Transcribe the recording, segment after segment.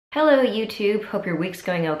Hello YouTube, hope your week's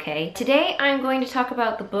going okay. Today I'm going to talk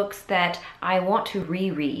about the books that I want to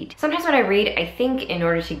reread. Sometimes when I read, I think in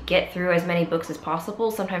order to get through as many books as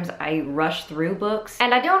possible, sometimes I rush through books,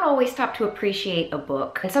 and I don't always stop to appreciate a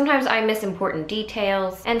book. And sometimes I miss important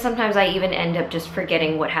details, and sometimes I even end up just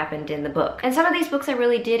forgetting what happened in the book. And some of these books I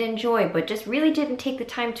really did enjoy, but just really didn't take the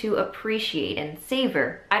time to appreciate and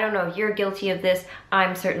savor. I don't know if you're guilty of this,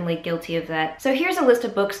 I'm certainly guilty of that. So here's a list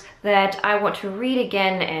of books that I want to read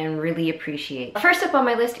again and really appreciate. First up on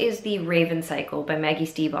my list is The Raven Cycle by Maggie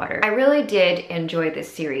Stiefvater. I really did enjoy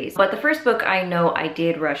this series, but the first book I know I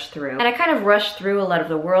did rush through. And I kind of rushed through a lot of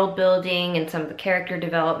the world building and some of the character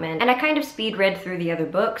development, and I kind of speed read through the other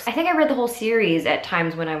books. I think I read the whole series at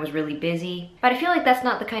times when I was really busy, but I feel like that's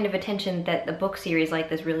not the kind of attention that the book series like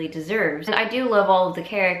this really deserves. And I do love all of the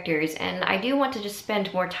characters, and I do want to just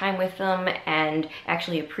spend more time with them and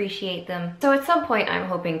actually appreciate them. So at some point I'm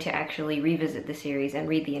hoping to actually revisit the series and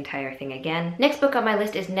read the entire thing again. Next book on my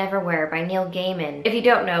list is Neverwhere by Neil Gaiman. If you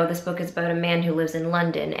don't know, this book is about a man who lives in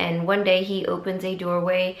London, and one day he opens a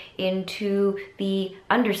doorway into the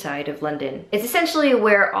underside of London. It's essentially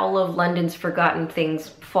where all of London's forgotten things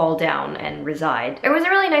fall down and reside. It was a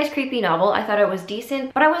really nice, creepy novel. I thought it was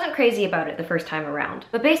decent, but I wasn't crazy about it the first time around.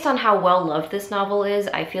 But based on how well loved this novel is,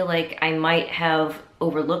 I feel like I might have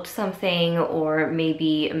overlooked something or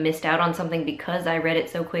maybe missed out on something because I read it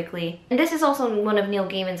so quickly. And this is also one of Neil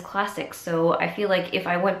Gaiman's classics, so I feel like if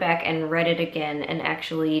I went back and read it again and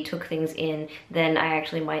actually took things in, then I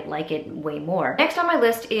actually might like it way more. Next on my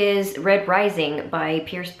list is Red Rising by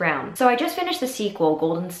Pierce Brown. So I just finished the sequel,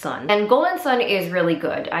 Golden Sun, and Golden Sun is really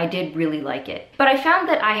good. I did really like it. But I found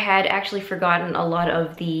that I had actually forgotten a lot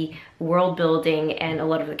of the world building and a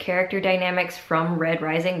lot of the character dynamics from Red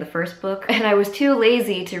Rising, the first book, and I was too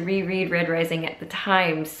lazy to reread Red Rising at the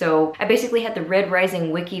time, so I basically had the Red Rising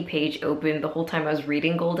wiki page open the whole time I was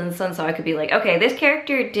reading Golden Sun, so I could be like, okay, this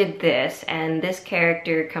character did this, and this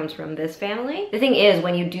character comes from this family. The thing is,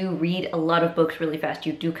 when you do read a lot of books really fast,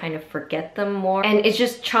 you do kind of forget them more, and it's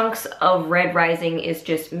just chunks of Red Rising is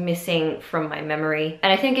just missing from my memory.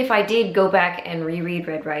 And I think if I did go back and reread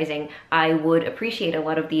Red Rising, I would appreciate a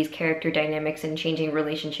lot of these character dynamics and changing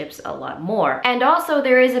relationships a lot more. And also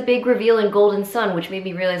there is a big reveal in Golden Sun which made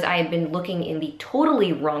me realize I had been looking in the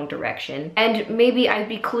totally wrong direction, and maybe I'd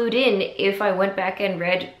be clued in if I went back and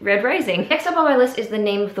read Red Rising. Next up on my list is The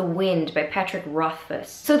Name of the Wind by Patrick Rothfuss.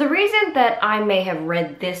 So the reason that I may have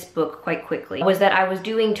read this book quite quickly was that I was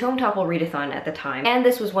doing Tome Topple Readathon at the time, and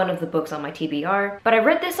this was one of the books on my TBR, but I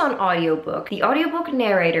read this on audiobook. The audiobook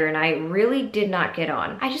narrator and I really did not get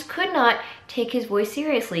on. I just could not take his voice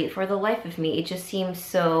seriously for the life of me. It just seemed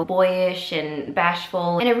so boyish and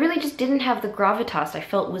bashful, and it really just didn't have the gravitas I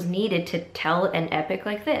felt was needed to tell an epic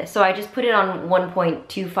like this. So I just put it on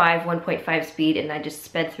 1.25, 1.5 speed, and I just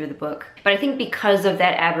sped through the book. But I think because of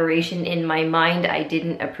that aberration in my mind, I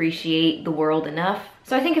didn't appreciate the world enough.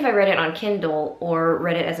 So I think if I read it on Kindle or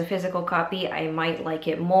read it as a physical copy, I might like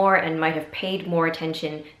it more and might have paid more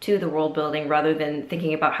attention to the world building rather than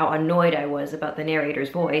thinking about how annoyed I was about the narrator's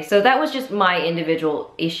voice. So that was just my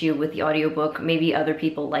individual issue with the audiobook. Maybe other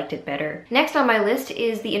people liked it better. Next on my list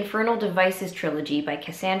is the Infernal Devices trilogy by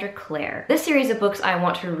Cassandra Clare. This series of books I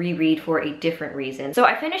want to reread for a different reason. So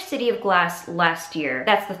I finished City of Glass last year.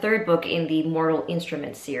 That's the third book in the Mortal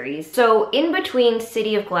Instruments series. So in between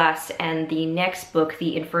City of Glass and the next book,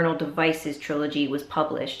 the Infernal Devices trilogy was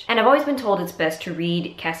published. And I've always been told it's best to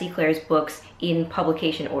read Cassie Clare's books in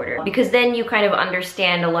publication order, because then you kind of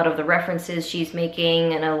understand a lot of the references she's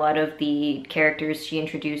making and a lot of the characters she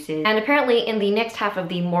introduces. And apparently in the next half of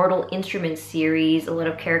the Mortal Instruments series, a lot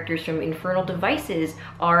of characters from Infernal Devices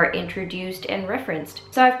are introduced and referenced.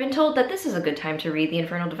 So I've been told that this is a good time to read the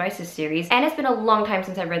Infernal Devices series, and it's been a long time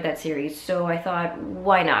since I read that series, so I thought,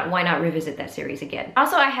 why not? Why not revisit that series again?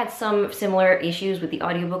 Also, I had some similar issues with the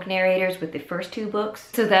audiobook narrators with the first two books,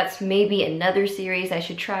 so that's maybe another series I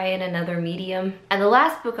should try in another medium. And the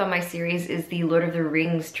last book on my series is the Lord of the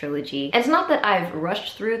Rings trilogy. And it's not that I've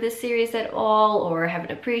rushed through this series at all or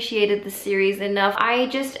haven't appreciated the series enough. I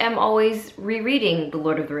just am always rereading the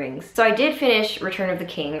Lord of the Rings. So I did finish Return of the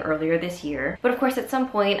King earlier this year, but of course at some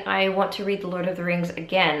point I want to read the Lord of the Rings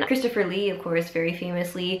again. Christopher Lee, of course, very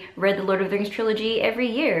famously read the Lord of the Rings trilogy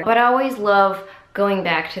every year, but I always love going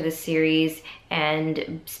back to the series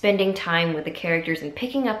and spending time with the characters and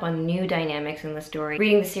picking up on new dynamics in the story.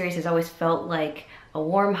 Reading the series has always felt like a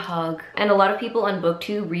warm hug. And a lot of people on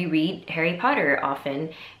BookTube reread Harry Potter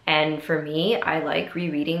often. And for me, I like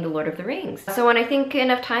rereading The Lord of the Rings. So when I think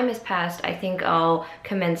enough time has passed, I think I'll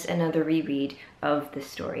commence another reread of this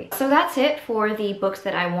story. So that's it for the books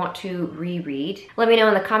that I want to reread. Let me know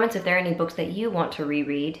in the comments if there are any books that you want to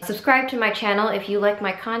reread. Subscribe to my channel if you like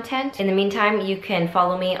my content. In the meantime, you can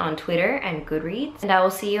follow me on Twitter and Goodreads, and I will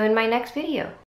see you in my next video.